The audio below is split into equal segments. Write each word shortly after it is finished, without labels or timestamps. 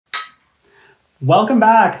Welcome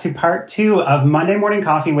back to part 2 of Monday Morning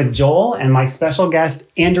Coffee with Joel and my special guest,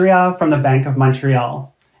 Andrea from the Bank of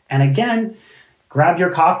Montreal. And again, grab your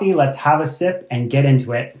coffee, let's have a sip and get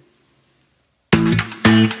into it.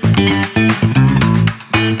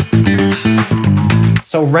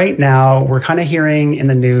 So right now, we're kind of hearing in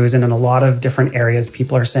the news and in a lot of different areas,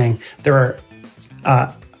 people are saying there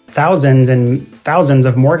are thousands and thousands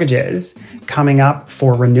of mortgages coming up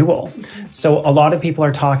for renewal. So a lot of people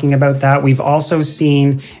are talking about that. We've also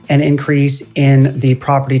seen an increase in the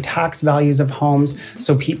property tax values of homes.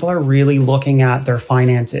 So people are really looking at their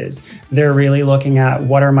finances. They're really looking at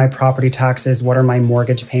what are my property taxes? What are my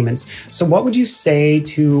mortgage payments? So what would you say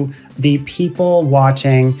to the people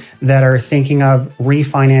watching that are thinking of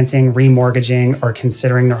refinancing, remortgaging, or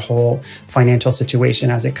considering their whole financial situation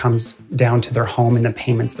as it comes down to their home and the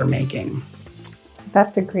payments they're making? So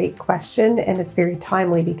that's a great question, and it's very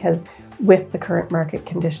timely because with the current market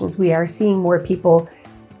conditions, we are seeing more people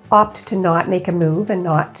opt to not make a move and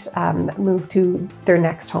not move to their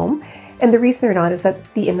next home. And the reason they're not is that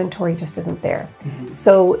the inventory just isn't there.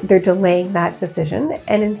 So they're delaying that decision.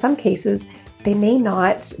 And in some cases, they may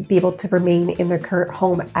not be able to remain in their current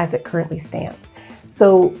home as it currently stands.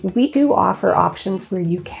 So we do offer options where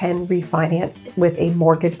you can refinance with a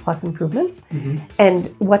mortgage plus improvements.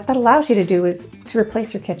 And what that allows you to do is to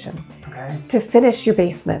replace your kitchen, to finish your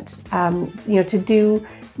basement, to do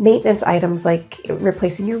maintenance items like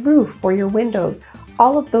replacing your roof or your windows.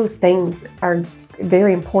 All of those things are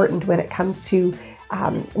very important when it comes to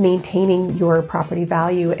maintaining your property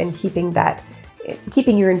value and keeping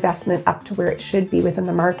your investment up to where it should be within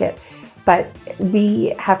the market. But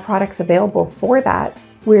we have products available for that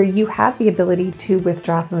where you have the ability to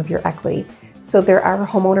withdraw some of your equity. So there are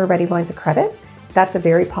homeowner ready lines of credit. That's a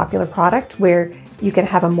very popular product where you can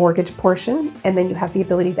have a mortgage portion and then you have the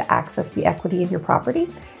ability to access the equity in your property.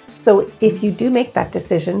 So if you do make that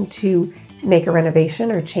decision to make a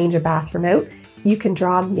renovation or change a bathroom out, you can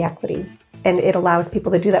draw on the equity. And it allows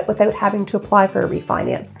people to do that without having to apply for a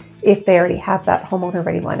refinance if they already have that homeowner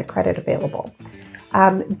ready line of credit available.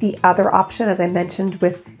 The other option, as I mentioned,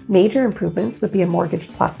 with major improvements would be a mortgage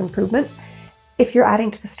plus improvements. If you're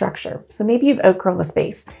adding to the structure, so maybe you've outgrown the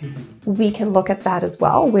space, we can look at that as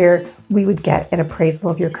well, where we would get an appraisal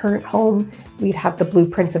of your current home. We'd have the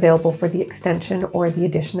blueprints available for the extension or the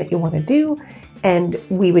addition that you want to do, and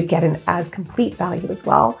we would get an as complete value as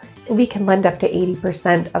well. We can lend up to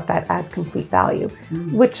 80% of that as complete value,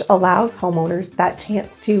 which allows homeowners that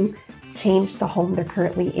chance to change the home they're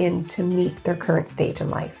currently in to meet their current stage in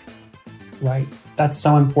life. Right. That's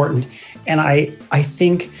so important. And I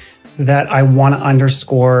think that I want to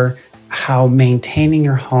underscore how maintaining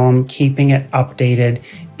your home, keeping it updated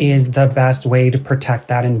is the best way to protect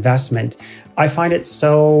that investment. I find it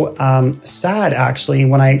so sad actually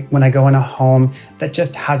when I go in a home that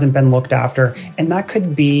just hasn't been looked after. And that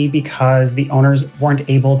could be because the owners weren't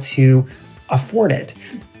able to afford it.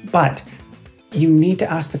 But you need to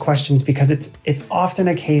ask the questions because it's often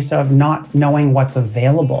a case of not knowing what's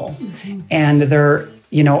available. And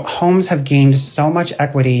homes have gained so much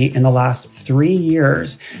equity in the last 3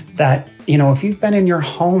 years that, if you've been in your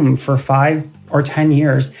home for 5 or 10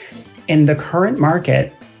 years, in the current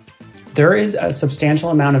market, there is a substantial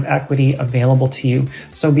amount of equity available to you.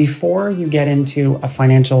 So before you get into a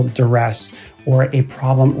financial duress or a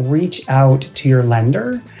problem, reach out to your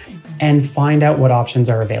lender and find out what options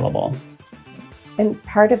are available. And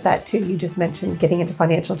part of that too, you just mentioned getting into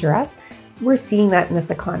financial duress. We're seeing that in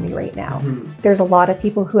this economy right now. There's a lot of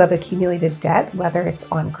people who have accumulated debt, whether it's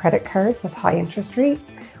on credit cards with high interest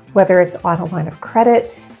rates, whether it's on a line of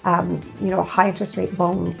credit, high interest rate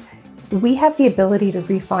loans. We have the ability to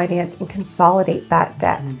refinance and consolidate that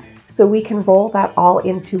debt. So we can roll that all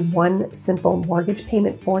into one simple mortgage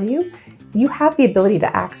payment for you. You have the ability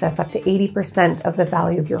to access up to 80% of the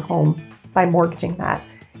value of your home by mortgaging that.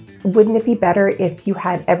 Wouldn't it be better if you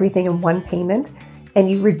had everything in one payment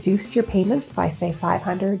and you reduced your payments by say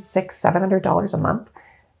 $500, $600, $700 a month?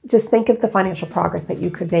 Just think of the financial progress that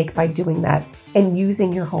you could make by doing that and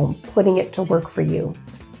using your home, putting it to work for you.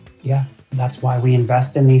 Yeah, that's why we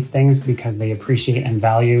invest in these things, because they appreciate and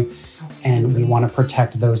value, and we want to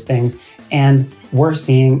protect those things. And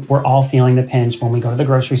we're all feeling the pinch when we go to the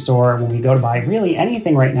grocery store, when we go to buy really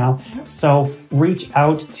anything right now. So reach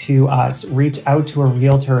out to us, reach out to a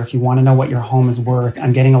realtor if you want to know what your home is worth.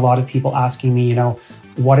 I'm getting a lot of people asking me,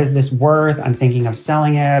 what is this worth? I'm thinking of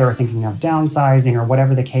selling it or thinking of downsizing or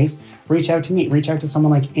whatever the case. Reach out to me, reach out to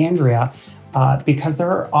someone like Andrea, because there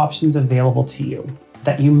are options available to you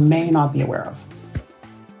that you may not be aware of.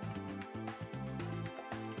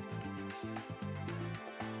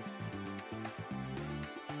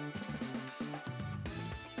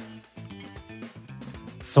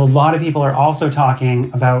 So a lot of people are also talking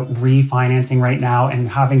about refinancing right now and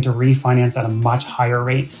having to refinance at a much higher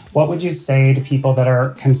rate. What would you say to people that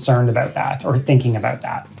are concerned about that or thinking about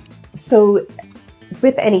that? So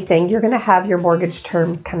with anything, you're going to have your mortgage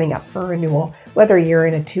terms coming up for renewal, whether you're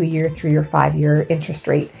in a 2-year, 3 or 5-year interest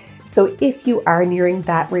rate. So if you are nearing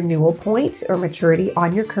that renewal point or maturity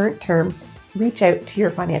on your current term, reach out to your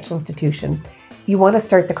financial institution. You want to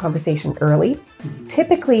start the conversation early.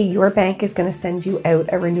 Typically, your bank is going to send you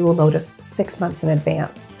out a renewal notice 6 months in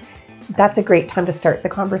advance. That's a great time to start the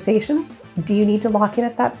conversation. Do you need to lock in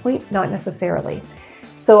at that point? Not necessarily.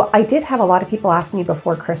 So I did have a lot of people ask me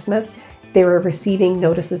before Christmas. They were receiving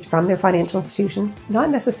notices from their financial institutions, not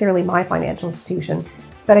necessarily my financial institution,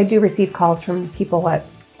 but I do receive calls from people at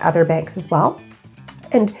other banks as well.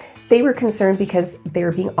 And they were concerned because they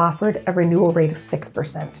were being offered a renewal rate of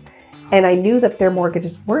 6%. And I knew that their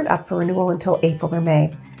mortgages weren't up for renewal until April or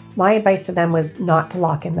May. My advice to them was not to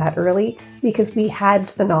lock in that early because we had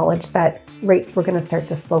the knowledge that rates were going to start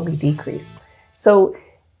to slowly decrease. So,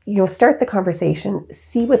 start the conversation,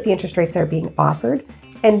 see what the interest rates are being offered,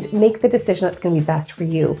 and make the decision that's going to be best for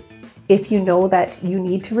you. If you know that you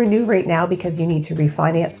need to renew right now because you need to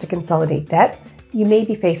refinance to consolidate debt, you may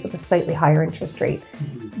be faced with a slightly higher interest rate.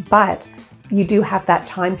 But you do have that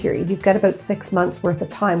time period. You've got about 6 months worth of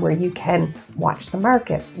time where you can watch the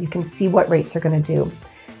market. You can see what rates are going to do.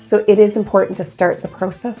 So it is important to start the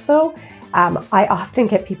process though. I often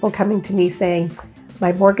get people coming to me saying,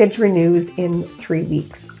 my mortgage renews in 3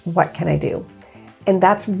 weeks. What can I do? And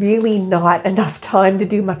that's really not enough time to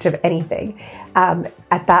do much of anything.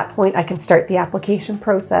 At that point, I can start the application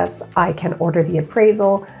process. I can order the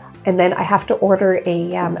appraisal, and then I have to order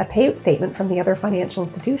a payout statement from the other financial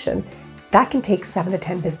institution. That can take 7 to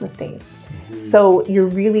 10 business days. So you're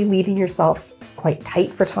really leaving yourself quite tight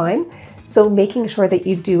for time. So making sure that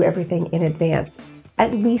you do everything in advance,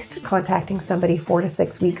 at least contacting somebody 4 to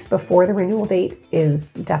 6 weeks before the renewal date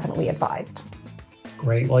is definitely advised.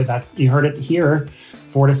 Great. Well, you heard it here,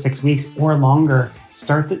 4 to 6 weeks or longer.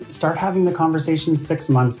 Start having the conversation 6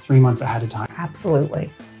 months, 3 months ahead of time. Absolutely.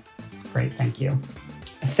 Great. Thank you.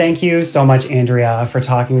 Thank you so much, Andrea, for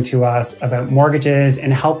talking to us about mortgages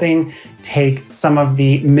and helping take some of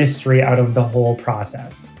the mystery out of the whole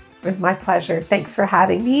process. It was my pleasure. Thanks for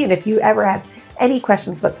having me. And if you ever have any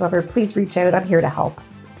questions whatsoever, please reach out. I'm here to help.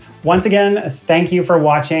 Once again, thank you for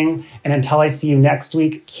watching. And until I see you next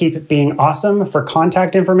week, keep being awesome. For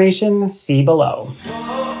contact information, see below.